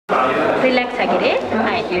Relax ಆಗಿರಿ.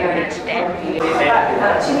 ಆಯ್ತು ಅಷ್ಟೇ.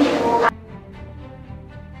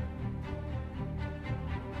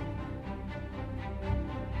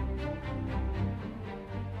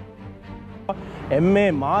 एमए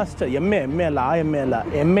मास्टर एमए एमए अಲ್ಲ आ एमए अಲ್ಲ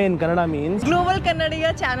एमए इन Kannada means global Kannadiga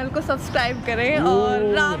channel को सब्सक्राइब करें और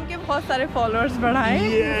राम के बहुत सारे फॉलोअर्स बढ़ाएं.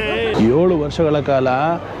 7 ವರ್ಷಗಳ ಕಾಲ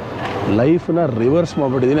ಲೈಫ್ನ ರಿವರ್ಸ್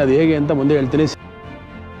ಮಾಡಿಬಿಟ್ಟಿದ್ದೀನಿ. ಅದು ಹೇಗೆ ಅಂತ ಮುಂದೆ ಹೇಳ್ತೀನಿ.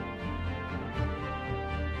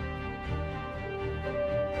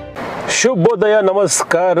 ಶುಭೋದಯ,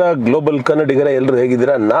 ನಮಸ್ಕಾರ ಗ್ಲೋಬಲ್ ಕನ್ನಡಿಗರ, ಎಲ್ಲರೂ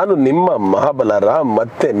ಹೇಗಿದ್ದೀರಾ? ನಾನು ನಿಮ್ಮ ಮಹಾಬಲ ರಾಮ್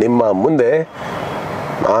ಮತ್ತೆ ನಿಮ್ಮ ಮುಂದೆ.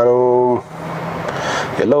 ನಾನು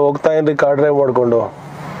ಎಲ್ಲೋ ಹೋಗ್ತಾ ಇದ್ದೀನಿ, ಕಾರ್ ಡ್ರೈವ್ ಮಾಡಿಕೊಂಡು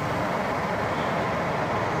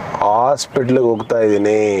ಹಾಸ್ಪಿಟ್ಲಿಗೆ ಹೋಗ್ತಾ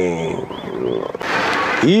ಇದ್ದೀನಿ.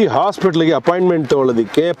 ಈ ಹಾಸ್ಪಿಟ್ಲಿಗೆ ಅಪಾಯಿಂಟ್ಮೆಂಟ್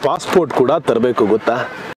ತಗೊಳ್ಳೋದಕ್ಕೆ ಪಾಸ್ಪೋರ್ಟ್ ಕೂಡ ತರಬೇಕು, ಗೊತ್ತಾ?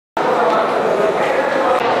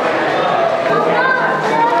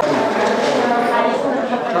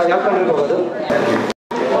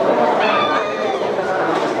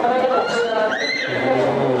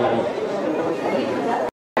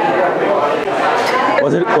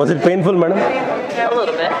 Was it painful, madam?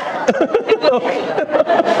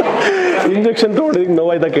 Injection ತೊಗೊಂಡಿದ್ದಕ್ಕೆ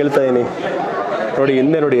ನೋವಾಯ್ತಾ ಕೇಳ್ತಾ ಇದೀನಿ. ನೋಡಿ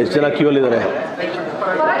ಹಿಂದೆ ನೋಡಿ ಎಷ್ಟು ಜನ ಕ್ಯೂ ಅಲ್ಲಿ ಇದ್ದಾರೆ.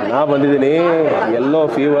 ನಾ ಬಂದಿದ್ದೀನಿ ಯೆಲ್ಲೋ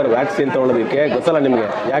ಫೀವರ್ ವ್ಯಾಕ್ಸಿನ್ ತೊಗೊಳೋದಕ್ಕೆ. ಗೊತ್ತಲ್ಲ ನಿಮಗೆ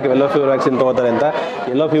ಯಾಕೆ ಯೆಲ್ಲೋ ಫೀವರ್ ವ್ಯಾಕ್ಸಿನ್ ತೊಗೋತಾರೆ ಅಂತ?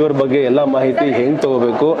 ಯೆಲ್ಲೋ ಫೀವರ್ ಬಗ್ಗೆ ಎಲ್ಲ ಮಾಹಿತಿ, ಹೆಂಗೆ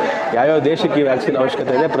ತೊಗೋಬೇಕು, ಯಾವ್ಯಾವ ದೇಶಕ್ಕೆ ಈ ವ್ಯಾಕ್ಸಿನ್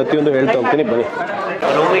ಅವಶ್ಯಕತೆ ಇದೆ, ಪ್ರತಿಯೊಂದು ಹೇಳ್ತಾ ಹೋಗ್ತೀನಿ. ಬನ್ನಿ.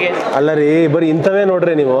 ಅಲ್ಲ ರೀ, ಬರೀ ಇಂಥವೇ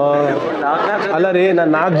ನೋಡ್ರಿ ನೀವು. ಅಲ್ಲ ರೀ,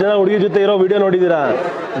 ನಾನು 4 ಜನ ಹುಡುಗಿ ಜೊತೆ ಇರೋ ವಿಡಿಯೋ ನೋಡಿದ್ದೀರಾ?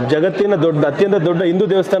 ಜಗತ್ತಿನ ಅತ್ಯಂತ ದೊಡ್ಡ ಹಿಂದೂ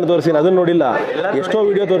ದೇವಸ್ಥಾನ ತೋರಿಸಿನ, ಅದನ್ನ ನೋಡಿಲ್ಲ. ಎಷ್ಟೋ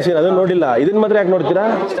ವಿಡಿಯೋ ತೋರಿಸಿನ, ಅದನ್ನ ನೋಡಿಲ್ಲ. ಇದನ್ನ ಮಾತ್ರ ಯಾಕೆ ನೋಡ್ತೀರಾ?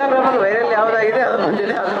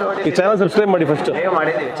 ಈ ಚಾನಲ್ ಸಬ್ಸ್ಕ್ರೈಬ್ ಮಾಡಿ ಫಸ್ಟ್.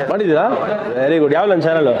 ಮಾಡಿದ್ದೀರಾ? Very good. ಯಾವ ನನ್ನ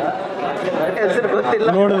ಚಾನಲ್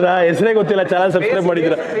ನೋಡಿದ್ರಾ? ಹೆಸರೇ ಗೊತ್ತಿಲ್ಲ, ಚಾನಲ್ ಸಬ್ಸ್ಕ್ರೈಬ್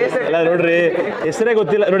ಮಾಡಿದ್ದೀರಾ? ಎಲ್ಲ ನೋಡ್ರಿ, ಹೆಸರೇ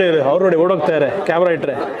ಗೊತ್ತಿಲ್ಲ. ನೋಡಿ ಅವ್ರು ನೋಡಿ ಓಡೋಗ್ತಾರೆ ಕ್ಯಾಮ್ರಾ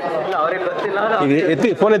ಇಟ್ರೆ.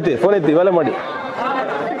 ಈಗ ಫೋನ್ ಎತ್ತಿ ಇವೆಲ್ಲ ಮಾಡಿ.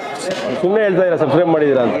 ಸುಮ್ಮನೆ ಹೇಳ್ತಾ ಇದ್ದೀರಾ ಸಬ್ಸ್ಕ್ರೈಬ್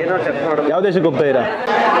ಮಾಡಿದ್ದೀರಾ ಅಂತ. ಯಾವ ದೇಶಕ್ಕೆ ಹೋಗ್ತಾ ಇದ್ದೀರಾ?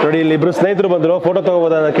 ನೋಡಿ, ಇಲ್ಲಿ ಇಬ್ರು ಸ್ನೇಹಿತರು ಬಂದರು, ಫೋಟೋ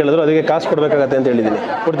ತಗೋಬೋದ ಅಂತ ಕೇಳಿದ್ರು. ಅದಕ್ಕೆ ಕಾಸು ಕೊಡಬೇಕಾಗತ್ತೆ ಅಂತ ಹೇಳಿದ್ದೀನಿ.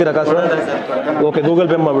 ಕೊಡ್ತೀರಾ ಕಾಸು? ಓಕೆ, ಗೂಗಲ್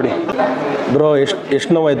ಪೇ ಮಾಡಿಬಿಡಿ. ಬ್ರೋ,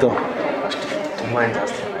 ಎಷ್ಟು ನೋವಾಯಿತು?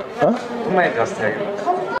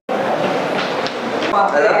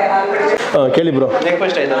 ಹಾಂ, ಕೇಳಿ ಬ್ರೋ.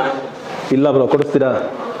 ಇಲ್ಲ ಬ್ರೋ, ಕೊಡಿಸ್ತೀರಾ?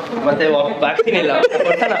 ಮತ್ತೆ ವ್ಯಾಕ್ಸಿನ್ ಇಲ್ಲ,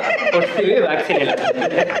 ಕೊಡ್ತೀವಿ, ವ್ಯಾಕ್ಸಿನ್ ಇಲ್ಲ.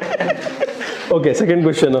 Okay, second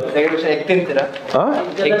question. ಎಗ್ ತಿಂತೀರಾ? ಹಾಂ,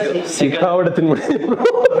 ಸಿಕ್ಕಾಪಟ್ಟೆ ತಿನ್ಬಿಡಿ.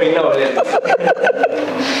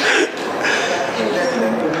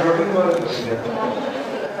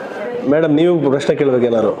 ಮೇಡಮ್, ನೀವು ಪ್ರಶ್ನೆ ಕೇಳಬೇಕು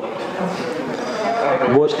ಏನಾದ್ರು?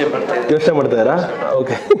 ಯೋಚನೆ ಮಾಡ್ತಾ ಇದ್ದೀರಾ?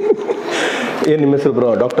 ಓಕೆ. ಏನು ನಿಮ್ಮ ಹೆಸರು bro?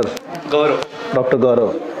 Doctor Gaurav. Doctor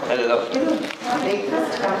Gaurav.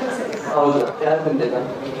 ಹೌದು.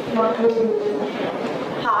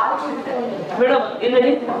 ಮೇಡಮ್ ಇಲ್ಲಿ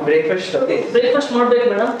ಬ್ರೇಕ್ಫಾಸ್ಟ್ ಮಾಡ್ಬೇಕು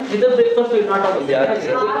ಮೇಡಮ್. ಇದು ಬ್ರೇಕ್ಫಾಸ್ಟ್ ವಿಲ್ ನಾಟ್ ಆಗುತ್ತೆ.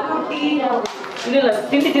 ಇಲ್ಲ,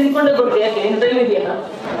 ತಿಂದ್ಕೊಂಡೇ ಬರುತ್ತೆ. ಯಾಕೆ ಇದೆಯಲ್ಲ?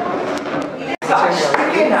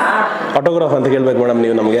 ಆಟೋಗ್ರಾಫ್ ಅಂತ ಕೇಳ್ಬೇಕು ಮೇಡಮ್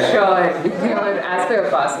ನೀವು ನಮಗೆ.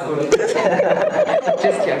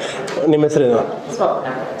 ನಿಮ್ಮ ಹೆಸರೇನು?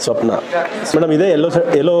 ಸ್ವಪ್ನ. ಮೇಡಮ್ ಇದೆ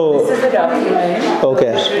ಎಲ್ಲೋ ಓಕೆ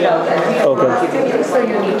ಓಕೆ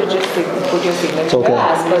ಓಕೆ.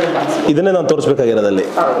 ಇದನ್ನೇ ನಾನು ತೋರಿಸ್ಬೇಕಾಗಿರೋದಲ್ಲಿ.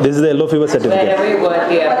 This is the yellow fever certificate.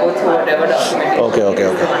 Okay okay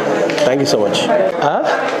okay, thank you so much. ಹಾಂ,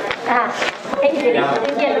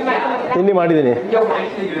 ತಿಂಡಿ ಮಾಡಿದ್ದೀನಿ.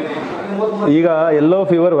 ಈಗ ಯೆಲ್ಲೋ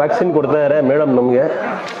ಫೀವರ್ ವ್ಯಾಕ್ಸಿನ್ ಕೊಡ್ತಾ ಇದ್ದಾರೆ ಮೇಡಮ್ ನಮಗೆ.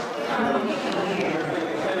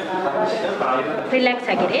 ರಿಲ್ಯಾಕ್ಸ್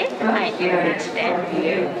ಆಗಿರಿ. ಆಯ್ತು ಅಷ್ಟೇ.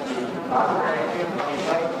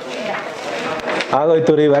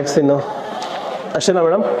 ಆಗೋಯ್ತು ರೀ ವ್ಯಾಕ್ಸಿನ್ನು. ಅಷ್ಟೇನಾ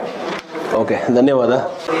ಮೇಡಮ್? ಓಕೆ, ಧನ್ಯವಾದ.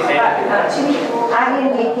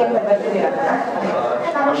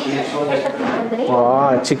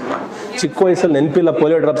 ಚಿಕ್ಕ ವಯಸ್ಸಲ್ಲಿ ನೆನಪಿಲ್ಲ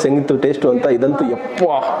ಪೋಲಿಯೋ ಡ್ರಾಪ್ಸ್ ಹೆಂಗಿತ್ತು ಟೇಸ್ಟು ಅಂತ. ಇದಂತೂ ಯಪ್ಪ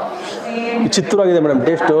ವಿಚಿತ್ರವಾಗಿದೆ ಮೇಡಮ್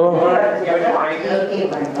ಟೇಸ್ಟು.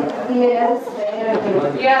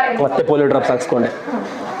 ಮತ್ತೆ ಪೋಲಿಯೋ ಡ್ರಾಪ್ಸ್ ಹಾಕ್ಸ್ಕೊಂಡೆ.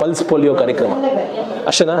 ಪಲ್ಸ್ ಪೋಲಿಯೋ ಕಾರ್ಯಕ್ರಮ.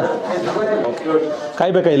 ಅಷ್ಟೇನಾ?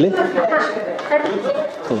 ಕಾಯ್ಬೇಕಾ ಇಲ್ಲಿ?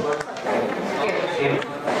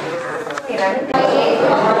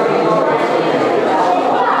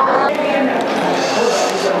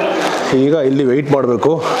 ಈಗ ಇಲ್ಲಿ ವೆಯ್ಟ್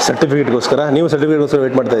ಮಾಡಬೇಕು ಸರ್ಟಿಫಿಕೇಟ್ಗೋಸ್ಕರ. ನೀವು ಸರ್ಟಿಫಿಕೇಟ್ಗೋಸ್ಕರ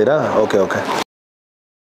ವೆಯ್ಟ್ ಮಾಡ್ತಾ ಇದ್ದೀರಾ? Okay okay.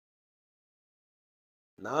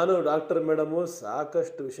 ನಾನು ಡಾಕ್ಟರ್ ಮೇಡಮು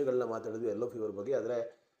ಸಾಕಷ್ಟು ವಿಷಯಗಳನ್ನ ಮಾತಾಡಿದ್ವಿ ಯೆಲ್ಲೋ ಫೀವರ್ ಬಗ್ಗೆ. ಆದರೆ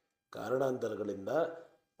ಕಾರಣಾಂತರಗಳಿಂದ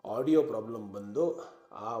ಆಡಿಯೋ ಪ್ರಾಬ್ಲಮ್ ಬಂದು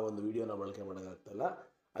ಆ ಒಂದು ವಿಡಿಯೋನ ಬಳಕೆ ಮಾಡೋಕ್ಕಾಗ್ತಾಯಿಲ್ಲ.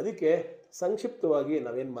 ಅದಕ್ಕೆ ಸಂಕ್ಷಿಪ್ತವಾಗಿ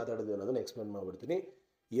ನಾವೇನು ಮಾತಾಡಿದ್ವಿ ಅನ್ನೋದನ್ನು ಎಕ್ಸ್ಪ್ಲೇನ್ ಮಾಡಿಬಿಡ್ತೀನಿ.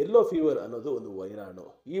 ಯೆಲ್ಲೋ ಫೀವರ್ ಅನ್ನೋದು ಒಂದು ವೈರಾಣು.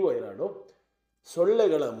 ಈ ವೈರಾಣು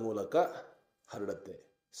ಸೊಳ್ಳೆಗಳ ಮೂಲಕ ಹರಡುತ್ತೆ.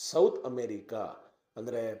 ಸೌತ್ ಅಮೇರಿಕಾ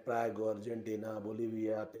ಅಂದರೆ ಪ್ರಾಗ್, ಅರ್ಜೆಂಟೀನಾ,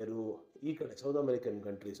 ಬೊಲಿವಿಯಾ, ಪೆರು, ಈ ಕಡೆ ಸೌತ್ ಅಮೆರಿಕನ್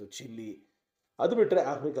ಕಂಟ್ರೀಸು, ಚಿಲ್ಲಿ. ಅದು ಬಿಟ್ಟರೆ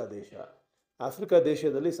ಆಫ್ರಿಕಾ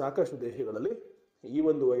ದೇಶದಲ್ಲಿ ಸಾಕಷ್ಟು ದೇಶಗಳಲ್ಲಿ ಈ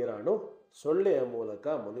ಒಂದು ವೈರಾಣು ಸೊಳ್ಳೆಯ ಮೂಲಕ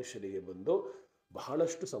ಮನುಷ್ಯರಿಗೆ ಬಂದು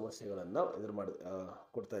ಬಹಳಷ್ಟು ಸಮಸ್ಯೆಗಳನ್ನು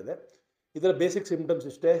ಕೊಡ್ತಾ ಇದೆ. ಇದರ ಬೇಸಿಕ್ ಸಿಂಪ್ಟಮ್ಸ್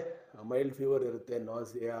ಇಷ್ಟೇ: ಮೈಲ್ಡ್ ಫೀವರ್ ಇರುತ್ತೆ,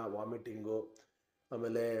 ನಾಸಿಯಾ, ವಾಮಿಟಿಂಗು,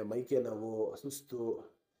 ಆಮೇಲೆ ಮೈಕೆ ನೋವು, ಸುಸ್ತು,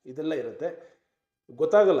 ಇದೆಲ್ಲ ಇರುತ್ತೆ.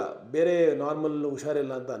 ಗೊತ್ತಾಗಲ್ಲ, ಬೇರೆ ನಾರ್ಮಲ್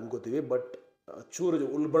ಹುಷಾರಿಲ್ಲ ಅಂತ ಅನ್ಕೋತೀವಿ. ಬಟ್ ಚೂರು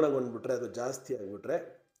ಉಲ್ಬಣಗೊಂಡ್ಬಿಟ್ರೆ, ಅದು ಜಾಸ್ತಿ ಆಗಿಬಿಟ್ರೆ,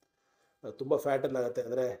 ತುಂಬ ಫ್ಯಾಟಲ್ ಆಗುತ್ತೆ.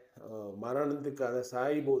 ಅಂದರೆ ಮಾರಣಾಂತಿಕ, ಅಂದರೆ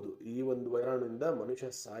ಸಾಯ್ಬೋದು. ಈ ಒಂದು ವೈರಾಣುವಿಂದ ಮನುಷ್ಯ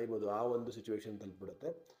ಸಾಯ್ಬೋದು, ಆ ಒಂದು ಸಿಚುವೇಶನ್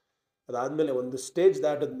ತಲುಪಿಬಿಡುತ್ತೆ. ಅದಾದಮೇಲೆ ಒಂದು ಸ್ಟೇಜ್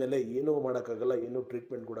ದಾಟಿದ ಮೇಲೆ ಏನೂ ಮಾಡೋಕ್ಕಾಗಲ್ಲ, ಏನೂ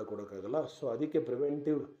ಟ್ರೀಟ್ಮೆಂಟ್ ಕೂಡ ಕೊಡೋಕ್ಕಾಗಲ್ಲ. ಸೊ ಅದಕ್ಕೆ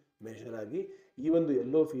ಪ್ರಿವೆಂಟಿವ್ ಮೆಷರ್ ಆಗಿ ಈ ಒಂದು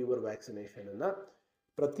ಯೆಲ್ಲೋ ಫೀವರ್ ವ್ಯಾಕ್ಸಿನೇಷನನ್ನು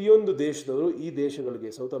ಪ್ರತಿಯೊಂದು ದೇಶದವರು ಈ ದೇಶಗಳಿಗೆ,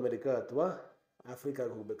 ಸೌತ್ ಅಮೆರಿಕಾ ಅಥವಾ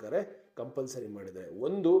ಆಫ್ರಿಕಾಗೆ ಹೋಗ್ಬೇಕಾದ್ರೆ ಕಂಪಲ್ಸರಿ ಮಾಡಿದ್ದಾರೆ.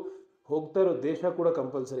 ಒಂದು ಹೋಗ್ತಾ ಇರೋ ದೇಶ ಕೂಡ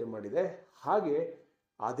ಕಂಪಲ್ಸರಿ ಮಾಡಿದೆ. ಹಾಗೆ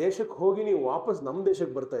ಆ ದೇಶಕ್ಕೆ ಹೋಗಿ ನೀವು ವಾಪಸ್ ನಮ್ಮ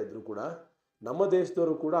ದೇಶಕ್ಕೆ ಬರ್ತಾ ಇದ್ರು ಕೂಡ ನಮ್ಮ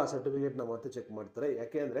ದೇಶದವರು ಕೂಡ ಆ ಸರ್ಟಿಫಿಕೇಟ್ನ ಮತ್ತೆ ಚೆಕ್ ಮಾಡ್ತಾರೆ.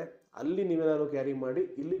 ಯಾಕೆ ಅಂದರೆ ಅಲ್ಲಿ ನೀವೇನಾದ್ರು ಕ್ಯಾರಿ ಮಾಡಿ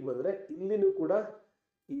ಇಲ್ಲಿಗೆ ಬಂದರೆ ಇಲ್ಲಿನೂ ಕೂಡ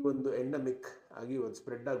ಈ ಒಂದು ಎಂಡಮಿಕ್ ಆಗಿ ಒಂದು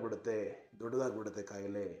ಸ್ಪ್ರೆಡ್ ಆಗಿಬಿಡುತ್ತೆ, ದೊಡ್ಡದಾಗ್ಬಿಡುತ್ತೆ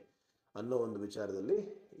ಕಾಯಿಲೆ ಅನ್ನೋ ಒಂದು ವಿಚಾರದಲ್ಲಿ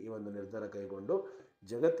ಈ ಒಂದು ನಿರ್ಧಾರ ಕೈಗೊಂಡು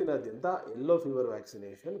ಜಗತ್ತಿನಾದ್ಯಂತ ಯೆಲ್ಲೋ ಫೀವರ್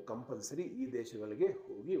ವ್ಯಾಕ್ಸಿನೇಷನ್ ಕಂಪಲ್ಸರಿ ಈ ದೇಶಗಳಿಗೆ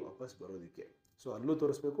ಹೋಗಿ ವಾಪಸ್ ಬರೋದಕ್ಕೆ. ಸೊ ಅಲ್ಲೂ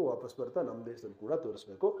ತೋರಿಸ್ಬೇಕು, ವಾಪಸ್ ಬರ್ತಾ ನಮ್ಮ ದೇಶದಲ್ಲಿ ಕೂಡ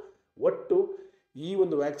ತೋರಿಸ್ಬೇಕು. ಒಟ್ಟು ಈ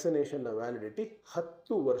ಒಂದು ವ್ಯಾಕ್ಸಿನೇಷನ್ನ ವ್ಯಾಲಿಡಿಟಿ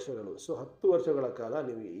 10 ವರ್ಷಗಳು. ಸೊ 10 ವರ್ಷಗಳ ಕಾಲ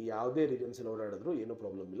ನೀವು ಯಾವುದೇ ರೀಜನ್ಸಲ್ಲಿ ಓಡಾಡಿದ್ರು ಏನೂ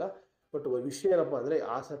ಪ್ರಾಬ್ಲಮ್ ಇಲ್ಲ. ಬಟ್ ವಿಷಯ ಏನಪ್ಪ ಅಂದರೆ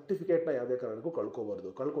ಆ ಸರ್ಟಿಫಿಕೇಟ್ನ ಯಾವುದೇ ಕಾರಣಕ್ಕೂ ಕಳ್ಕೊಬಾರ್ದು.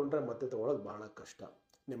 ಕಳ್ಕೊಂಡ್ರೆ ಮತ್ತೆ ತೊಗೊಳೋದು ಬಹಳ ಕಷ್ಟ.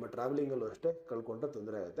 ನಿಮ್ಮ ಟ್ರಾವೆಲಿಂಗಲ್ಲೂ ಅಷ್ಟೇ ಕಳ್ಕೊಂಡ್ರೆ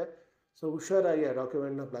ತೊಂದರೆ ಆಗುತ್ತೆ. ಸೊ ಹುಷಾರಾಗಿ ಆ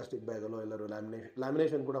ಡಾಕ್ಯುಮೆಂಟ್ನ ಪ್ಲಾಸ್ಟಿಕ್ ಬ್ಯಾಗಲ್ಲೋ ಎಲ್ಲರೂ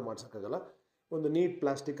ಲ್ಯಾಮಿನೇಷನ್ ಕೂಡ ಮಾಡ್ಸೋಕ್ಕಾಗಲ್ಲ, ಒಂದು ನೀಟ್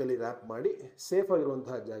ಪ್ಲಾಸ್ಟಿಕಲ್ಲಿ ರ್ಯಾಪ್ ಮಾಡಿ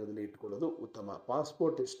ಸೇಫಾಗಿರುವಂತಹ ಜಾಗದಲ್ಲಿ ಇಟ್ಕೊಳ್ಳೋದು ಉತ್ತಮ.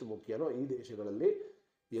 ಪಾಸ್ಪೋರ್ಟ್ ಎಷ್ಟು ಮುಖ್ಯನೋ ಈ ದೇಶಗಳಲ್ಲಿ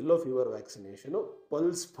yellow fever vaccination,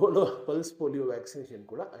 pulse polio vaccination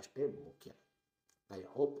ಕೂಡ ಅಷ್ಟೇ ಮುಖ್ಯ. ಐ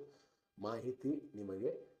ಹೋಪ್ ಮಾಹಿತಿ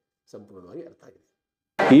ನಿಮಗೆ ಸಂಪೂರ್ಣವಾಗಿ ಅರ್ಥ ಆಗಿದೆ.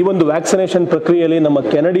 ಈ ಒಂದು ವ್ಯಾಕ್ಸಿನೇಷನ್ ಪ್ರಕ್ರಿಯೆಯಲ್ಲಿ ನಮ್ಮ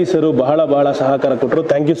ಕೆನಡಿ ಸರು ಬಹಳ ಸಹಕಾರ ಕೊಟ್ಟರು.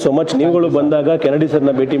 Thank you so much. ನೀವುಗಳು ಬಂದಾಗ ಕೆನಡಿ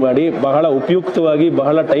ಸರ್ನ ಭೇಟಿ ಮಾಡಿ ಬಹಳ ಉಪಯುಕ್ತವಾಗಿ,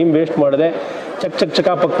 ಬಹಳ ಟೈಮ್ ವೇಸ್ಟ್ ಮಾಡದೆ ಚಕ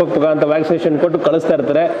ಪಕ್ಕ ಅಂತ ವ್ಯಾಕ್ಸಿನೇಷನ್ ಕೊಟ್ಟು ಕಳಿಸ್ತಾ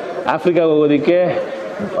ಇರ್ತಾರೆ. ಆಫ್ರಿಕಾಗೆ ಹೋಗೋದಕ್ಕೆ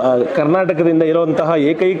ಕರ್ನಾಟಕದಿಂದ ಇರುವಂತಹ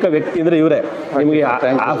ಏಕೈಕ ವ್ಯಕ್ತಿ ಅಂದರೆ ಇವರೇ. ನಿಮಗೆ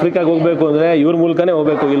ಆಫ್ರಿಕಾಗೆ ಹೋಗಬೇಕು ಅಂದರೆ ಇವ್ರ ಮೂಲಕನೇ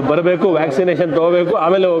ಹೋಗಬೇಕು, ಇಲ್ಲಿ ಬರಬೇಕು, ವ್ಯಾಕ್ಸಿನೇಷನ್ ತಗೋಬೇಕು,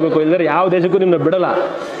 ಆಮೇಲೆ ಹೋಗಬೇಕು. ಇಲ್ಲದ್ರೆ ಯಾವ ದೇಶಕ್ಕೂ ನಿಮ್ಮನ್ನ ಬಿಡಲ್ಲ.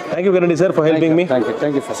 Thank you Kennedy sir for helping me.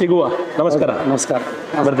 ಸಿಗುವ. ನಮಸ್ಕಾರ.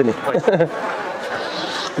 ಬರ್ತೀನಿ.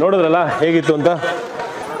 ನೋಡಿದ್ರಲ್ಲ ಹೇಗಿತ್ತು ಅಂತ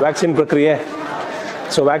ವ್ಯಾಕ್ಸಿನ್ ಪ್ರಕ್ರಿಯೆ.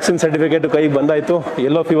 ಸೊ ವ್ಯಾಕ್ಸಿನ್ ಸರ್ಟಿಫಿಕೇಟು ಕೈಗೆ ಬಂದಾಯಿತು,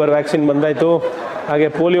 ಯೆಲ್ಲೋ ಫೀವರ್ ವ್ಯಾಕ್ಸಿನ್ ಬಂದಾಯಿತು, ಹಾಗೆ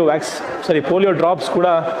ಪೋಲಿಯೋ ಡ್ರಾಪ್ಸ್ ಕೂಡ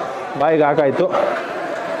ಬಾಯಿಗೆ ಹಾಕಾಯಿತು.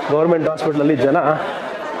 ಗೌರ್ಮೆಂಟ್ ಹಾಸ್ಪಿಟ್ಲಲ್ಲಿ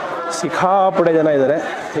ಸಿಕ್ಕಾಪಡೆ ಜನ ಇದ್ದಾರೆ,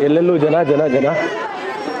 ಎಲ್ಲೆಲ್ಲೂ ಜನ.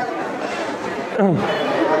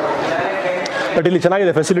 ಬಟ್ ಇಲ್ಲಿ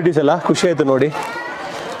ಚೆನ್ನಾಗಿದೆ ಫೆಸಿಲಿಟೀಸ್ ಎಲ್ಲ, ಖುಷಿ ಆಯಿತು ನೋಡಿ.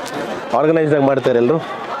 ಆರ್ಗನೈಸ್ಡಾಗಿ ಮಾಡ್ತಾರೆ ಎಲ್ಲರೂ.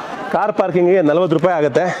 ಕಾರ್ ಪಾರ್ಕಿಂಗಿಗೆ 40 ರೂಪಾಯಿ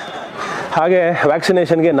ಆಗುತ್ತೆ, ಹಾಗೆ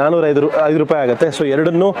ವ್ಯಾಕ್ಸಿನೇಷನ್ಗೆ 405 ರೂಪಾಯಿ ಆಗುತ್ತೆ. ಸೊ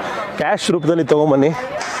ಎರಡನ್ನೂ ಕ್ಯಾಶ್ ರೂಪದಲ್ಲಿ ತೊಗೊಂಬನ್ನಿ.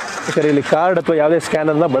 ಯಾಕಂದರೆ ಇಲ್ಲಿ ಕಾರ್ಡ್ ಅಥವಾ ಯಾವುದೇ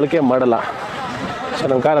ಸ್ಕ್ಯಾನರ್ನ ಬಳಕೆ ಮಾಡಲ್ಲ. ಸೊ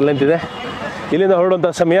ನಮ್ಮ ಕಾರ್ ಅಲ್ಲಿಂತಿದೆ. ಇಲ್ಲಿಂದ ಹೊರಡುವಂಥ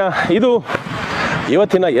ಸಮಯ ಇದು.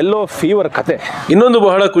 ಇವತ್ತಿನ ಯೆಲ್ಲೋ ಫೀವರ್ ಕತೆ. ಇನ್ನೊಂದು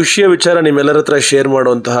ಬಹಳ ಖುಷಿಯ ವಿಚಾರ ನಿಮ್ಮೆಲ್ಲರ ಹತ್ರ ಶೇರ್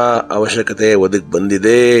ಮಾಡುವಂತಹ ಅವಶ್ಯಕತೆ ಒದಗಿ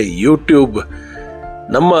ಬಂದಿದೆ. ಯೂಟ್ಯೂಬ್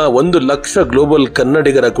ನಮ್ಮ 1 ಲಕ್ಷ ಗ್ಲೋಬಲ್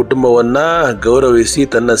ಕನ್ನಡಿಗರ ಕುಟುಂಬವನ್ನು ಗೌರವಿಸಿ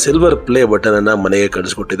ತನ್ನ ಸಿಲ್ವರ್ ಪ್ಲೇ ಬಟನನ್ನು ಮನೆಗೆ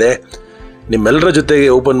ಕಳಿಸ್ಕೊಟ್ಟಿದೆ. ನಿಮ್ಮೆಲ್ಲರ ಜೊತೆಗೆ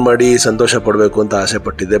ಓಪನ್ ಮಾಡಿ ಸಂತೋಷ ಪಡಬೇಕು ಅಂತ ಆಸೆ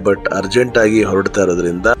ಪಟ್ಟಿದ್ದೆ. ಬಟ್ ಅರ್ಜೆಂಟಾಗಿ ಹೊರಡ್ತಾ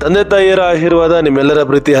ಇರೋದ್ರಿಂದ ತಂದೆ ತಾಯಿಯರ ಆಶೀರ್ವಾದ, ನಿಮ್ಮೆಲ್ಲರ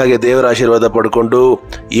ಪ್ರೀತಿ ಹಾಗೆ ದೇವರ ಆಶೀರ್ವಾದ ಪಡ್ಕೊಂಡು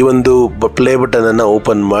ಈ ಒಂದು ಪ್ಲೇ ಬಟನನ್ನು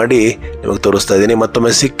ಓಪನ್ ಮಾಡಿ ನಿಮಗೆ ತೋರಿಸ್ತಾ ಇದ್ದೀನಿ.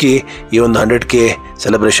 ಮತ್ತೊಮ್ಮೆ ಸಿಕ್ಕಿ ಈ ಒಂದು 100K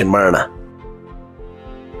ಸೆಲೆಬ್ರೇಷನ್ ಮಾಡೋಣ.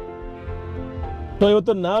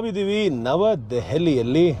 ಇವತ್ತು ನಾವಿದ್ದೀವಿ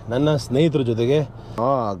ನವದೆಹಲಿಯಲ್ಲಿ ನನ್ನ ಸ್ನೇಹಿತರ ಜೊತೆಗೆ.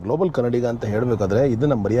 ಗ್ಲೋಬಲ್ ಕನ್ನಡಿಗ ಅಂತ ಹೇಳಬೇಕಾದ್ರೆ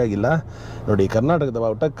ಇದನ್ನು ಮರೆಯಾಗಿಲ್ಲ ನೋಡಿ. ಕರ್ನಾಟಕದ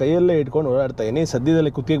ಬಾವುಟ ಕೈಯಲ್ಲೇ ಇಟ್ಕೊಂಡು ಓಡಾಡ್ತಾ ಇದ್ದೀನಿ.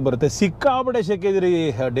 ಸದ್ಯದಲ್ಲಿ ಕುತ್ತಿಗೆ ಬರುತ್ತೆ. ಸಿಕ್ಕಾಪಡೆ ಶೆಕೆದಿರಿ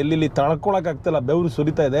ಡೆಲ್ಲಿಲಿ, ತಳ್ಕೊಳಕ್ಕಾಗ್ತಿಲ್ಲ, ಬೆವರು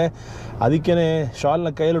ಸುರಿತಾ ಇದೆ. ಅದಕ್ಕೇ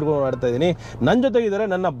ಶಾಲ್ನ ಕೈಯಲ್ಲಿ ಹಿಡ್ಕೊಂಡು ಓಡಾಡ್ತಾ ಇದ್ದೀನಿ. ನನ್ನ ಜೊತೆಗಿದ್ದಾರೆ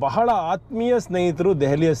ನನ್ನ ಬಹಳ ಆತ್ಮೀಯ ಸ್ನೇಹಿತರು,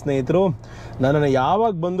 ದೆಹಲಿಯ ಸ್ನೇಹಿತರು. ನನ್ನನ್ನು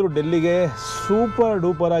ಯಾವಾಗ ಬಂದರೂ ಡೆಲ್ಲಿಗೆ ಸೂಪರ್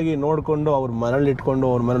ಡೂಪರಾಗಿ ನೋಡಿಕೊಂಡು ಅವ್ರ ಮನೇಲಿ ಇಟ್ಕೊಂಡು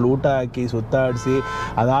ಅವ್ರ ಮನೇಲಿ ಊಟ ಹಾಕಿ ಸುತ್ತಾಡಿಸಿ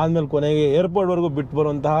ಅದಾದಮೇಲೆ ಕೊನೆಗೆ ಏರ್ಪೋರ್ಟ್ವರೆಗೂ ಬಿಟ್ಟು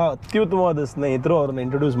ಬರುವಂತಹ ಅತ್ಯುತ್ತಮವಾದ ಸ್ನೇಹಿತರು. ಅವ್ರನ್ನ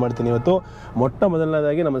ಇಂಟ್ರೊಡ್ಯೂಸ್ ಮಾಡ್ತೀನಿ ಇವತ್ತು. ಮೊಟ್ಟ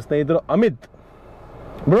ಮೊದಲನೇದಾಗಿ ನಮ್ಮ ಸ್ನೇಹಿತರು Amit.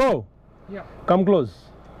 Bro come close.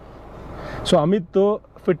 So Amit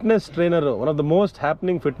fitness trainer, one of the most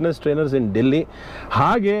happening fitness trainers ಇನ್ ಡೆಲ್ಲಿ.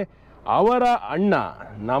 ಹಾಗೆ ಅವರ ಅಣ್ಣ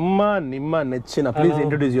ನಿಮ್ಮ ನೆಚ್ಚಿನ, please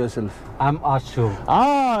introduce your self. I am Ashu.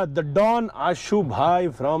 The Don Ashu Bhai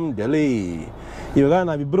from Delhi. ಇವಾಗ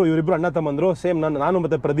ಇವರಿಬ್ರು ಅಣ್ಣ ತಮ್ಮಂದ್ರು, ಸೇಮ್ ನಾನು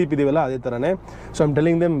ಮತ್ತೆ ಪ್ರದೀಪ್ ಇದೀವಲ್ಲ ಅದೇ ಥರನೇ. So I'm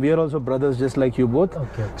telling them we are also brothers just like you both.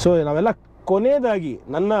 So ನಾವೆಲ್ಲ ಕೊನೆಯದಾಗಿ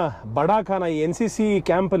ನನ್ನ ಬಡಾಖಾನ ಈ NCC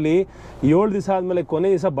ಕ್ಯಾಂಪಲ್ಲಿ 7 ದಿವಸ ಆದಮೇಲೆ ಕೊನೆ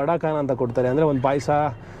ದಿವಸ ಬಡಾಖಾನ ಅಂತ ಕೊಡ್ತಾರೆ. ಅಂದರೆ ಒಂದು ಪಾಯಸ,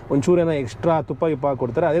 ಒಂಚೂರೇನೋ ಎಕ್ಸ್ಟ್ರಾ ತುಪ್ಪ ಗಿಪ್ಪ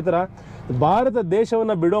ಕೊಡ್ತಾರೆ. ಅದೇ ಥರ ಭಾರತ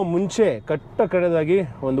ದೇಶವನ್ನು ಬಿಡೋ ಮುಂಚೆ ಕಡೆದಾಗಿ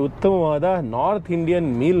ಒಂದು ಉತ್ತಮವಾದ ನಾರ್ತ್ ಇಂಡಿಯನ್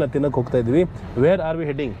ಮೀಲ್ನ ತಿನ್ನೋಕೆ ಹೋಗ್ತಾ ಇದ್ವಿ. Where are V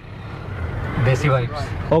heading? Desi vibes.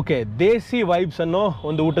 Okay, Desi vibes ಅನ್ನೋ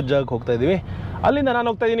ಒಂದು ಊಟದ ಜಾಗಕ್ಕೆ ಹೋಗ್ತಾ ಇದ್ದೀವಿ. ಅಲ್ಲಿಂದ ನಾನು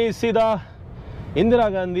ಹೋಗ್ತಾ ಇದ್ದೀನಿ ಸೀದಾ ಇಂದಿರಾ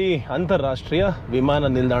ಗಾಂಧಿ ಅಂತಾರಾಷ್ಟ್ರೀಯ ವಿಮಾನ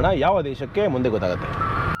ನಿಲ್ದಾಣ. ಯಾವ ದೇಶಕ್ಕೆ ಮುಂದೆ ಗೊತ್ತಾಗುತ್ತೆ.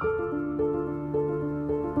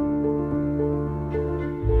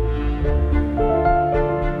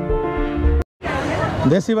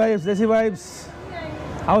 देसी वाइब्स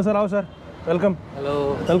आओ sir welcome. Hello.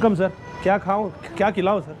 Welcome sir. क्या खाऊं, क्या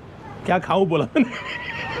खिलाओ सर? क्या खाऊं बोला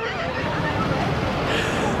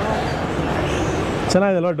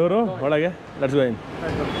ಚೆನ್ನಾಗಿದೆಲ್ವಾ ಡೋರು ಒಳಗೆ? ಲೆಟ್ಸ್ ಗೋ ಇನ್.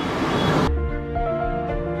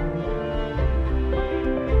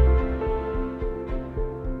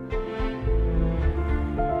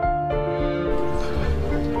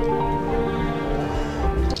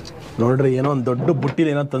 ನೋಡ್ರಿ, ಏನೋ ಒಂದು ದೊಡ್ಡ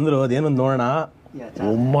ಬುಟ್ಟಿಲಿ ಏನೋ ತಂದ್ರು, ಅದೇನೋ ನೋಡೋಣ.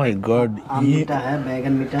 Oh my God! मीठा है,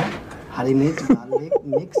 बैगन मीठा, हरी मिर्च, गार्लिक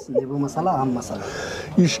मिक्स, नींबू मसाला, आम मसाला.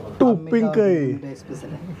 ಇಷ್ಟು ಉಪ್ಪಿನಕಾಯಿ स्पेशल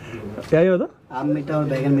है. ಯಾವ್ದು? आम मीठा और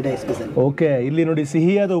बैगन मीठा स्पेशल. ಓಕೆ, ಇಲ್ಲಿ ನೋಡಿ,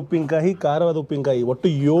 ಸಿಹಿಯಾದ ಉಪ್ಪಿನಕಾಯಿ, ಖಾರವಾದ ಉಪ್ಪಿನಕಾಯಿ, ಒಟ್ಟು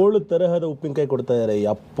 7 ತರಹದ ಉಪ್ಪಿನಕಾಯಿ ಕೊಡ್ತಾ ಇದ್ದಾರೆ.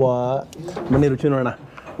 ಯಪ್ಪ, ಬನ್ನಿ ರುಚಿ ನೋಡೋಣ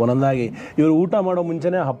ಒಂದೊಂದಾಗಿ. ಇವರು ಊಟ ಮಾಡೋ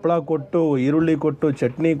ಮುಂಚೆನೇ ಹಪ್ಪಳ ಕೊಟ್ಟು, ಈರುಳ್ಳಿ ಕೊಟ್ಟು,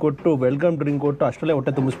 ಚಟ್ನಿ ಕೊಟ್ಟು, ವೆಲ್ಕಮ್ ಡ್ರಿಂಕ್ ಕೊಟ್ಟು ಅಷ್ಟರಲ್ಲೇ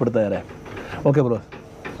ಹೊಟ್ಟೆ ತುಂಬಿಸ್ಬಿಡ್ತಾ ಇದ್ದಾರೆ. ಓಕೆ ಬ್ರೋ,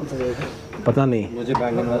 पता नहीं, मुझे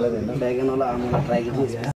बैगन वाला देना. बैगन वाला आम वाला ट्राई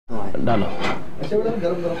कीजिए. डालो.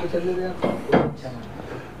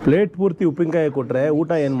 ಪ್ಲೇಟ್ ಪೂರ್ತಿ ಉಪ್ಪಿನಕಾಯಿ ಕೊಟ್ಟರೆ ಊಟ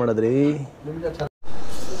ಏನು ಮಾಡಿದ್ರಿ?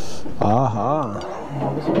 ಆಹಾ,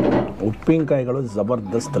 ಉಪ್ಪಿನಕಾಯಿಗಳು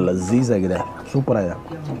ಜಬರ್ದಸ್ತ್ ಲಜೀಜ್ ಆಗಿದೆ, ಸೂಪರ್ ಆಗಿದೆ.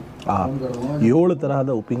 7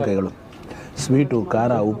 ತರಹದ ಉಪ್ಪಿನಕಾಯಿಗಳು, ಸ್ವೀಟು,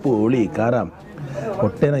 ಖಾರ, ಉಪ್ಪು, ಹುಳಿ, ಖಾರ.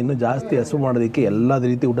 ಹೊಟ್ಟೆನ ಇನ್ನೂ ಜಾಸ್ತಿ ಹಸು ಮಾಡೋದಕ್ಕೆ ಎಲ್ಲ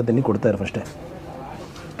ರೀತಿ ಊಟ ತಿಂಡಿ ಕೊಡ್ತಾರೆ. ಫಸ್ಟೇ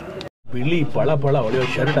ಬಿಳಿ ಪಳ ಹೊಳೆಯೋ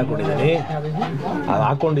ಶರ್ಟ್ ಹಾಕೊಂಡಿದ್ದೀನಿ. ಅದು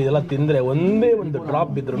ಹಾಕೊಂಡು ಇದೆಲ್ಲ ತಿಂದರೆ ಒಂದೇ ಒಂದು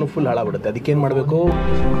ಡ್ರಾಪ್ ಬಿದ್ರೂ ಫುಲ್ ಹಾಳಾಗ್ಬಿಡುತ್ತೆ. ಅದಕ್ಕೇನು ಮಾಡಬೇಕು?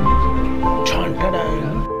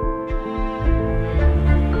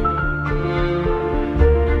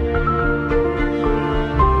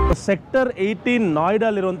 ಸೆಕ್ಟರ್ 18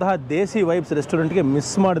 ನಾಯ್ಡಾಲಿರುವಂತಹ ದೇಸಿ ವೈಬ್ಸ್ ರೆಸ್ಟೋರೆಂಟ್ಗೆ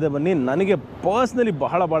ಮಿಸ್ ಮಾಡದೆ ಬನ್ನಿ. ನನಗೆ ಪರ್ಸ್ನಲಿ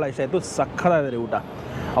ಬಹಳ ಇಷ್ಟ ಆಯಿತು. ಸಕ್ಕತ್ತಾಗಿದೆ ಊಟ.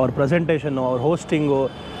 ಅವ್ರ ಪ್ರೆಸೆಂಟೇಷನ್ನು, ಅವ್ರ ಹೋಸ್ಟಿಂಗು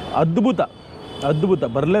ಅದ್ಭುತ.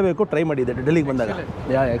 ಬರಲೇಬೇಕು, ಟ್ರೈ ಮಾಡಿದ್ದೆ ಡೆಲ್ಲಿಗೆ ಬಂದಾಗ.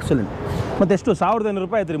 ಎಕ್ಸಲೆಂಟ್. ಮತ್ತು ಎಷ್ಟು? 1500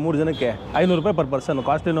 ರೂಪಾಯಿ ಆಯ್ತು ರೀ 3 ಜನಕ್ಕೆ. 500 ರೂಪಾಯಿ ಪರ್ ಪರ್ಸನ್,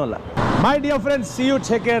 ಕಾಸ್ಟ್ಲಿನೂ ಅಲ್ಲ. My dear friends, C you,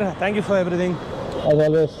 take care, thank you for everything as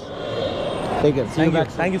always. Take care,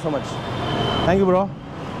 thank you so much. Thank you bro,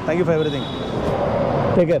 thank you for everything.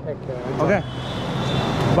 Take care. Okay,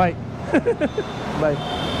 bye. Bye.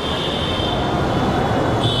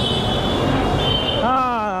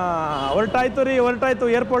 ಹೊರಟಾಯ್ತು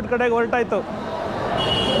airport ಕಡೆಗೆ ಹೊರಟಾಯ್ತು.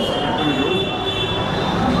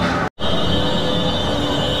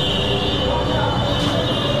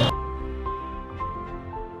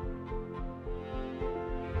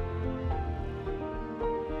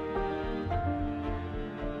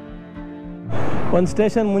 ಒಂದು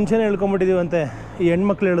station ಮುಂಚೆನೇ ಹೇಳ್ಕೊಂಬಿಟ್ಟಿದ್ದೀವಂತೆ. ಈ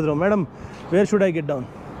ಹೆಣ್ಮಕ್ಳು ಹೇಳಿದ್ರು, madam wear should I get down?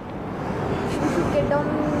 Get down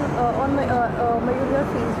on Mayurya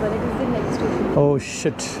Fields, but it is the next station. Oh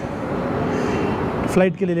shit,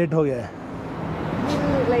 flight के लिए late हो गया है.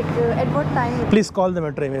 Like at what time? Please call the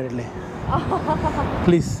metro immediately.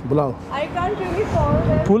 Please बुलाओ. I can't really call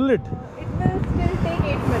them. Pull it. It will still take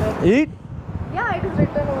 8 minutes. 8? Yeah, it is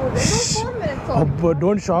written over there. No, 4 minutes.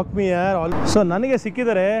 Don't shock me yaar. So ನನಗೆ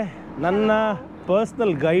ಸಿಕ್ಕಿದರೆ ನನ್ನ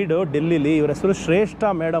personal guide ಡೆಲ್ಲಿಲಿ. ಇವರ ಹೆಸರು ಶ್ರೇಷ್ಠ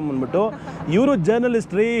madam ಅಂದ್ಬಿಟ್ಟು. ಇವರು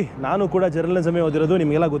journalist ರೀ. ನಾನು ಕೂಡ ಜರ್ನಲಿಸಮೇ ಓದಿರೋದು.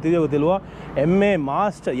 ನಿಮಗೆಲ್ಲ ಗೊತ್ತಿಲ್ವೋ? MA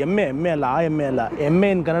ಮಾಸ್ಟರ್, MA ಅಲ್ಲ, ಅಲ್ಲ, MA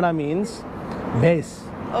ಇನ್ Kannada means base.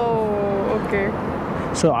 Oh, okay.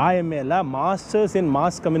 So MA ಅಲ್ಲ, masters in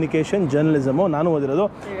mass communication journalism ನಾನು ಓದಿರೋದು.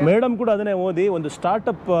 ಮೇಡಮ್ ಕೂಡ ಅದನ್ನೇ ಓದಿ ಒಂದು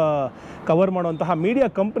ಸ್ಟಾರ್ಟಪ್ ಕವರ್ ಮಾಡುವಂತಹ ಮೀಡಿಯಾ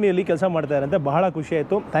ಕಂಪನಿಯಲ್ಲಿ ಕೆಲಸ ಮಾಡ್ತಾ ಇರಂತೆ. ಬಹಳ ಖುಷಿ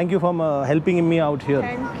ಆಯಿತು. Thank you for helping me out here.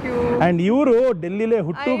 Thank you. And ಇವರು ಡೆಲ್ಲಿಲೇ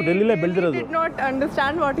ಹುಟ್ಟು, ಡೆಲ್ಲಿಲೇ ಬೆಳೆದಿರೋದು. I did not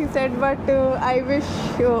understand what he said, but I wish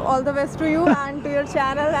all the best to you and to your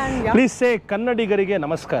channel. And yeah. Please ಸೇ ಕನ್ನಡಿಗರಿಗೆ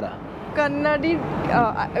ನಮಸ್ಕಾರ.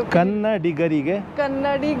 ಕನ್ನಡಿಗರಿಗೆ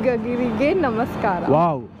ನಮಸ್ಕಾರ.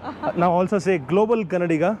 Wow. ನಾವು also say global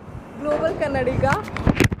ಕನ್ನಡಿಗ. Global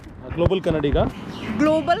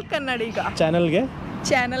ಕನ್ನಡಿಗ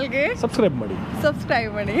ಚಾನಲ್ಗೆ ಸಬ್ಸ್ಕ್राइब ಮಾಡಿ.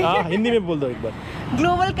 हिंदी में बोल दो एक बार.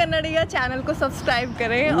 ग्लोबल कन्नडिगा चैनल को सब्सक्राइब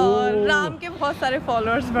करें और राम के बहुत सारे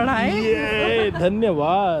फॉलोअर्स बढ़ाएं.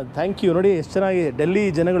 ಧನ್ಯವಾದ, ಥ್ಯಾಂಕ್ ಯು. ನೋಡಿ ಎಷ್ಟು ಚೆನ್ನಾಗಿ ಡೆಲ್ಲಿ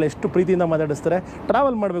ಜನಗಳು ಎಷ್ಟು ಪ್ರೀತಿಯಿಂದ ಮಾತಾಡಿಸ್ತಾರೆ.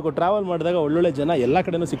 ಟ್ರಾವೆಲ್ ಮಾಡಬೇಕು, ಟ್ರಾವೆಲ್ ಮಾಡಿದಾಗ ಒಳ್ಳೊಳ್ಳೆ ಜನ ಎಲ್ಲ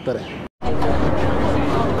ಕಡೆನೂ ಸಿಗ್ತಾರೆ.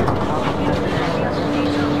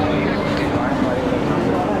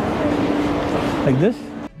 Like this.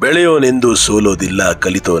 ಬೆಳೆಯೋನೆಂದು ಸೋಲೋದಿಲ್ಲ,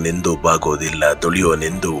 ಕಲಿತೋನೆಂದು ಬಾಗೋದಿಲ್ಲ,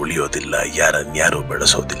 ದುಳಿಯೋನೆಂದು ಉಳಿಯೋದಿಲ್ಲ, ಯಾರನ್ಯಾರು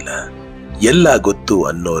ಬೆಳೆಸೋದಿಲ್ಲ. ಎಲ್ಲ ಗೊತ್ತು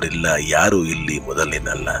ಅನ್ನೋರಿಲ್ಲ, ಯಾರು ಇಲ್ಲಿ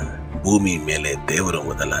ಮೊದಲಿನಲ್ಲ. ಭೂಮಿ ಮೇಲೆ ದೇವರು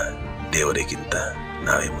ಮೊದಲ, ದೇವರಿಗಿಂತ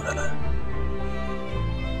ನಾವೇ ಮೊದಲ.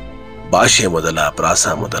 ಭಾಷೆ ಮೊದಲ, ಪ್ರಾಸ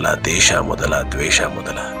ಮೊದಲ, ದೇಶ ಮೊದಲ, ದ್ವೇಷ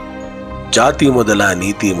ಮೊದಲ. ಜಾತಿ ಮೊದಲ,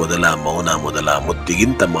 ನೀತಿ ಮೊದಲ, ಮೌನ ಮೊದಲ,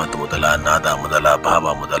 ಮುತ್ತಿಗಿಂತ ಮಾತು ಮೊದಲ, ನಾದ ಮೊದಲ,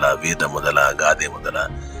 ಭಾವ ಮೊದಲ, ವೇದ ಮೊದಲ, ಗಾದೆ ಮೊದಲ,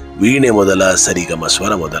 ವೀಣೆ ಮೊದಲ, ಸರಿಗಮ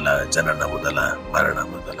ಸ್ವರ ಮೊದಲ, ಜನನ ಮೊದಲ, ಮರಣ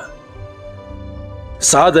ಮೊದಲ.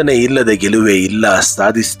 ಸಾಧನೆ ಇಲ್ಲದೆ ಗೆಲುವೇ ಇಲ್ಲ,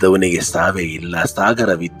 ಸಾಧಿಸಿದವನಿಗೆ ಸಾವೇ ಇಲ್ಲ,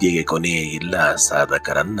 ಸಾಗರ ವಿದ್ಯೆಗೆ ಕೊನೆಯೇ ಇಲ್ಲ,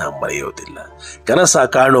 ಸಾಧಕರನ್ನ ಮರೆಯೋದಿಲ್ಲ. ಕನಸ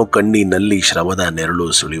ಕಾಣೋ ಕಣ್ಣಿನಲ್ಲಿ ಶ್ರಮದ ನೆರಳು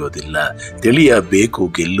ಸುಳಿಯೋದಿಲ್ಲ, ತಿಳಿಯಬೇಕು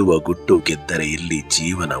ಗೆಲ್ಲುವ ಗುಟ್ಟು, ಗೆದ್ದರೆ ಇಲ್ಲಿ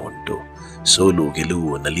ಜೀವನ ಉಂಟು. ಸೋಲು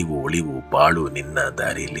ಗೆಲುವು ನಲಿವು ಉಳಿವು ಬಾಳು ನಿನ್ನ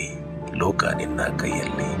ದಾರಿಲಿ, ಲೋಕ ನಿನ್ನ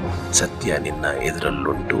ಕೈಯಲ್ಲಿ, ಸತ್ಯ ನಿನ್ನ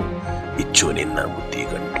ಎದುರಲ್ಲುಂಟು, ಇಚ್ಚು ನಿನ್ನ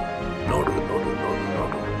ಬುದ್ಧಿಗಂಟು. ನೋಡು ನೋಡು ನೋಡು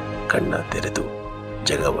ನೋಡು, ಕಣ್ಣ ತೆರೆದು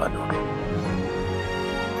ಜಗವ ನೋಡು.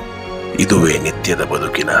 ಇದುವೇ ನಿತ್ಯದ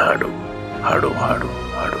ಬದುಕಿನ ಹಾಡು, ಹಾಡು ಹಾಡು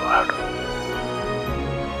ಹಾಡು ಹಾಡು.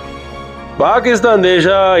 ಪಾಕಿಸ್ತಾನ್ ದೇಶ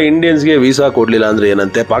ಇಂಡಿಯನ್ಸ್ಗೆ ವೀಸಾ ಕೊಡ್ಲಿಲ್ಲ ಅಂದ್ರೆ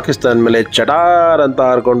ಏನಂತೆ, ಪಾಕಿಸ್ತಾನ ಮೇಲೆ ಚಟಾರ್ ಅಂತ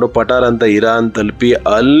ಹಾರ್ಕೊಂಡು ಪಟಾರ್ ಅಂತ ಇರಾನ್ ತಲುಪಿ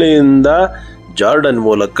ಅಲ್ಲಿಂದ ಜಾರ್ಡನ್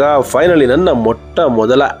ಮೂಲಕ ಫೈನಲಿ ನನ್ನ ಮೊಟ್ಟ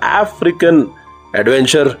ಮೊದಲ ಆಫ್ರಿಕನ್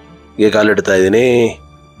ಅಡ್ವೆಂಚರ್ಗೆ ಕಾಲಿಡ್ತಾ ಇದ್ದೀನಿ.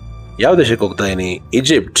 ಯಾವ ದೇಶಕ್ಕೆ ಹೋಗ್ತಾ ಇದ್ದೀನಿ?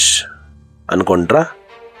 ಈಜಿಪ್ಟ್ ಅನ್ಕೊಂಡ್ರ?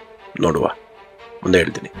 ನೋಡುವ, ಮುಂದೆ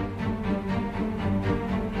ಹೇಳ್ತೀನಿ.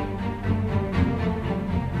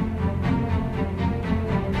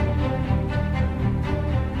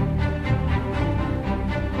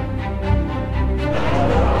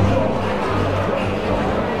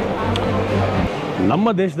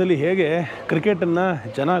 ನಮ್ಮ ದೇಶದಲ್ಲಿ ಹೇಗೆ ಕ್ರಿಕೆಟನ್ನು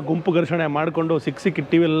ಜನ ಗುಂಪು ಘರ್ಷಣೆ ಮಾಡಿಕೊಂಡು ಸಿಕ್ಕಿ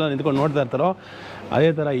ಟಿ ವಿಲೆಲ್ಲ ನಿಂತ್ಕೊಂಡು ನೋಡ್ತಾ ಇರ್ತಾರೋ, ಅದೇ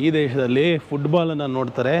ಥರ ಈ ದೇಶದಲ್ಲಿ ಫುಟ್ಬಾಲನ್ನು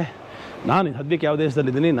ನೋಡ್ತಾರೆ. ನಾನು ಸದ್ಯಕ್ಕೆ ಯಾವ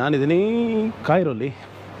ದೇಶದಲ್ಲಿದ್ದೀನಿ? ನಾನಿದ್ದೀನಿ ಕಾಯ್ರೋಲಿ.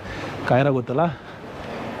 ಕಾಯ್ರೋ ಗೊತ್ತಲ್ಲ,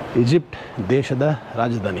 ಈಜಿಪ್ಟ್ ದೇಶದ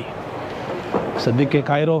ರಾಜಧಾನಿ. ಸದ್ಯಕ್ಕೆ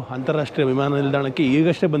ಕಾಯ್ರೋ ಅಂತಾರಾಷ್ಟ್ರೀಯ ವಿಮಾನ ನಿಲ್ದಾಣಕ್ಕೆ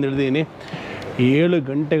ಈಗಷ್ಟೇ ಬಂದು ಹಿಡಿದಿದ್ದೀನಿ. 7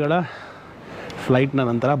 ಗಂಟೆಗಳ ಫ್ಲೈಟ್ನ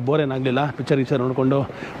ನಂತರ ಬೋರ್ ಏನಾಗಲಿಲ್ಲ. ಪಿಕ್ಚರ್ ನೋಡಿಕೊಂಡು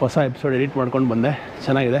ಹೊಸ ಎಪಿಸೋಡ್ ಎಡಿಟ್ ಮಾಡ್ಕೊಂಡು ಬಂದೆ,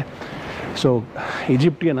 ಚೆನ್ನಾಗಿದೆ. ಸೊ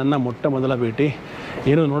ಈಜಿಪ್ಟ್ಗೆ ನನ್ನ ಮೊಟ್ಟ ಮೊದಲ ಭೇಟಿ.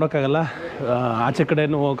 ಏನೂ ನೋಡೋಕ್ಕಾಗಲ್ಲ, ಆಚೆ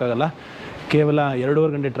ಕಡೆಯೂ ಹೋಗೋಕ್ಕಾಗಲ್ಲ, ಕೇವಲ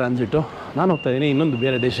 2.5 ಗಂಟೆ ಟ್ರಾನ್ಸಿಟ್ಟು. ನಾನು ಹೋಗ್ತಾಯಿದ್ದೀನಿ ಇನ್ನೊಂದು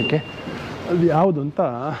ಬೇರೆ ದೇಶಕ್ಕೆ, ಅದು ಯಾವುದು ಅಂತ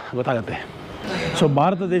ಗೊತ್ತಾಗುತ್ತೆ. ಸೊ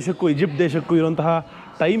ಭಾರತ ದೇಶಕ್ಕೂ ಈಜಿಪ್ಟ್ ದೇಶಕ್ಕೂ ಇರುವಂತಹ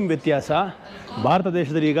ಟೈಮ್ ವ್ಯತ್ಯಾಸ. ಭಾರತ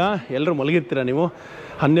ದೇಶದಲ್ಲಿ ಈಗ ಎಲ್ಲರೂ ಮಲಗಿರ್ತೀರ ನೀವು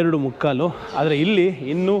 12:45, ಆದರೆ ಇಲ್ಲಿ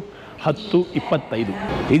ಇನ್ನೂ 10:25.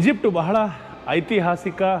 ಈಜಿಪ್ಟು ಬಹಳ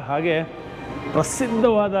ಐತಿಹಾಸಿಕ ಹಾಗೆ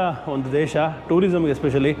ಪ್ರಸಿದ್ಧವಾದ ಒಂದು ದೇಶ, ಟೂರಿಸಮ್ಗೆ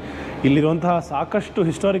ಎಸ್ಪೆಷಲಿ. ಇಲ್ಲಿರುವಂತಹ ಸಾಕಷ್ಟು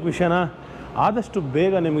ಹಿಸ್ಟಾರಿಕ್ ವಿಷಯನ ಆದಷ್ಟು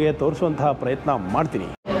ಬೇಗ ನಿಮಗೆ ತೋರಿಸುವಂತಹ ಪ್ರಯತ್ನ ಮಾಡ್ತೀನಿ.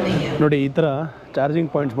 ನೋಡಿ, ಈ ಥರ ಚಾರ್ಜಿಂಗ್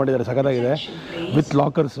ಪಾಯಿಂಟ್ಸ್ ಮಾಡಿದ್ದಾರೆ, ಸಖತ್ತಾಗಿದೆ. ವಿತ್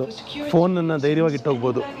ಲಾಕರ್ಸು, ಫೋನನ್ನು ಧೈರ್ಯವಾಗಿ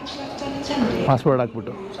ಇಟ್ಟೋಗ್ಬೋದು ಪಾಸ್ವರ್ಡ್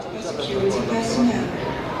ಹಾಕ್ಬಿಟ್ಟು.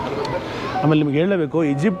 ಆಮೇಲೆ ನಿಮ್ಗೆ ಹೇಳಲೇಬೇಕು,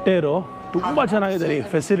 ಈಜಿಪ್ಟ್ ಏರು ತುಂಬ ಚೆನ್ನಾಗಿದೆ ರೀ,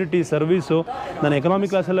 ಫೆಸಿಲಿಟಿ, ಸರ್ವೀಸು. ನಾನು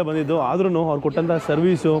ಎಕನಾಮಿಕ್ ಕ್ಲಾಸಲ್ಲೇ ಬಂದಿದ್ದು, ಆದ್ರೂ ಅವ್ರು ಕೊಟ್ಟಂಥ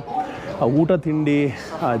ಸರ್ವೀಸು, ಊಟ ತಿಂಡಿ,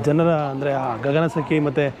 ಜನರ ಅಂದರೆ ಗಗನಸಖಿ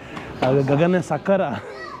ಮತ್ತು ಗಗನ ಸಕರ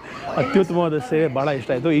ಅತ್ಯುತ್ತಮವಾದ ಸೇವೆ ಭಾಳ ಇಷ್ಟ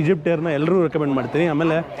ಆಯಿತು. ಈಜಿಪ್ಟ್ ಏರ್ನ ಎಲ್ಲರೂ ರೆಕಮೆಂಡ್ ಮಾಡ್ತೀನಿ.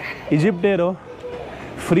 ಆಮೇಲೆ ಈಜಿಪ್ಟ್ ಏರು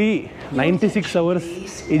ಫ್ರೀ 96 ಅವರ್ಸ್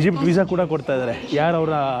ಈಜಿಪ್ಟ್ ವೀಸಾ ಕೂಡ ಕೊಡ್ತಾ ಇದ್ದಾರೆ. ಯಾರು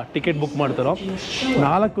ಅವರ ಟಿಕೆಟ್ ಬುಕ್ ಮಾಡ್ತಾರೋ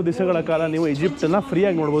 4 ದಿವಸಗಳ ಕಾಲ ನೀವು ಈಜಿಪ್ಟನ್ನು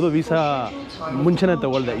ಫ್ರೀಯಾಗಿ ನೋಡ್ಬೋದು. ವೀಸಾ ಮುಂಚೆನೇ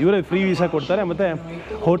ತೊಗೊಳ್ದೆ, ಇವರೇ ಫ್ರೀ ವೀಸಾ ಕೊಡ್ತಾರೆ. ಮತ್ತು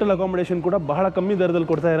ಹೋಟೆಲ್ ಅಕಾಮಿಡೇಷನ್ ಕೂಡ ಬಹಳ ಕಮ್ಮಿ ದರದಲ್ಲಿ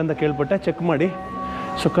ಕೊಡ್ತಾಯಿದ್ದಾರೆ ಅಂತ ಕೇಳ್ಪಟ್ಟೆ, ಚೆಕ್ ಮಾಡಿ.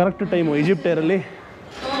 ಸೊ ಕರೆಕ್ಟ್ ಟೈಮು ಈಜಿಪ್ಟ್ ಏರಲ್ಲಿ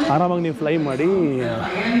ಆರಾಮಾಗಿ ನೀವು ಫ್ಲೈ ಮಾಡಿ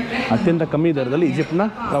ಅತ್ಯಂತ ಕಮ್ಮಿ ದರದಲ್ಲಿ ಈಜಿಪ್ಟ್ನ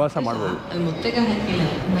ಪ್ರವಾಸ ಮಾಡ್ಬೋದು.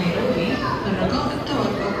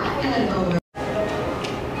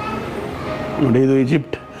 ನೋಡಿ, ಇದು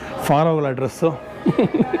ಈಜಿಪ್ಟ್ ಫಾರೋಗಳ ಅಡ್ರೆಸ್ಸು.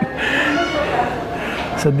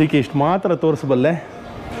 ಸದ್ಯಕ್ಕೆ ಇಷ್ಟು ಮಾತ್ರ ತೋರಿಸಬಲ್ಲೆ,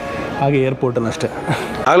 ಹಾಗೆ ಏರ್ಪೋರ್ಟನ್ನು ಅಷ್ಟೇ.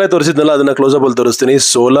 ಆಗಲೇ ತೋರಿಸಿದ್ನಲ್ಲ, ಅದನ್ನು ಕ್ಲೋಸಬಲ್ ತೋರಿಸ್ತೀನಿ.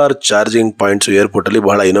 ಸೋಲಾರ್ ಚಾರ್ಜಿಂಗ್ ಪಾಯಿಂಟ್ಸು ಏರ್ಪೋರ್ಟಲ್ಲಿ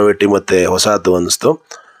ಬಹಳ ಇನೋವೇಟಿವ್ ಮತ್ತು ಹೊಸದು ಅನ್ನಿಸ್ತು.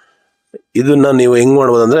 ಇದನ್ನು ನೀವು ಹೆಂಗೆ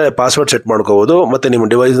ಮಾಡ್ಬೋದು ಅಂದರೆ, ಪಾಸ್ವರ್ಡ್ ಸೆಟ್ ಮಾಡ್ಕೋಬೋದು ಮತ್ತು ನಿಮ್ಮ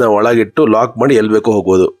ಡಿವೈಸ್ನ ಒಳಗಿಟ್ಟು ಲಾಕ್ ಮಾಡಿ ಎಲ್ಲಿ ಬೇಕೋ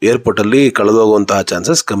ಹೋಗ್ಬೋದು. ಏರ್ಪೋರ್ಟಲ್ಲಿ ಕಳೆದೋಗುವಂತಹ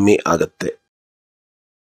ಚಾನ್ಸಸ್ ಕಮ್ಮಿ ಆಗುತ್ತೆ.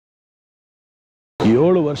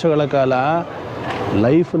 7 ವರ್ಷಗಳ ಕಾಲ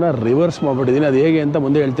ಲೈಫನ್ನ ರಿವರ್ಸ್ ಮಾಡಿಬಿಟ್ಟಿದ್ದೀನಿ. ಅದು ಹೇಗೆ ಅಂತ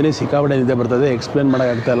ಮುಂದೆ ಹೇಳ್ತೀನಿ. ಸಿಕ್ಕಾಪಟ್ಟೆ ನಿದ್ದೆ ಬರ್ತದೆ, ಎಕ್ಸ್ಪ್ಲೇನ್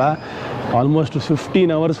ಮಾಡೋಕ್ಕಾಗ್ತಾಯಿಲ್ಲ. ಆಲ್ಮೋಸ್ಟ್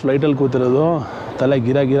 15 ಅವರ್ಸ್ ಫ್ಲೈಟಲ್ಲಿ ಕೂತಿರೋದು, ತಲೆ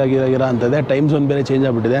ಗಿರ ಗಿರ ಗಿರ ಗಿರ ಅಂತದೆ. ಟೈಮ್ ಝೋನ್ ಬೇರೆ ಚೇಂಜ್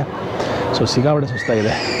ಆಗಿಬಿಟ್ಟಿದೆ. ಸೊ ಸಿಕ್ಕಾಪಟ್ಟೆ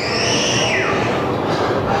ಸುಸ್ತಾಗಿದೆ.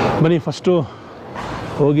 ಬನ್ನಿ ಫಸ್ಟು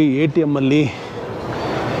ಹೋಗಿ ATM ಅಲ್ಲಿ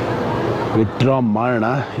ವಿತ್ಡ್ರಾ ಮಾಡೋಣ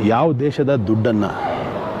ಯಾವ ದೇಶದ ದುಡ್ಡನ್ನು.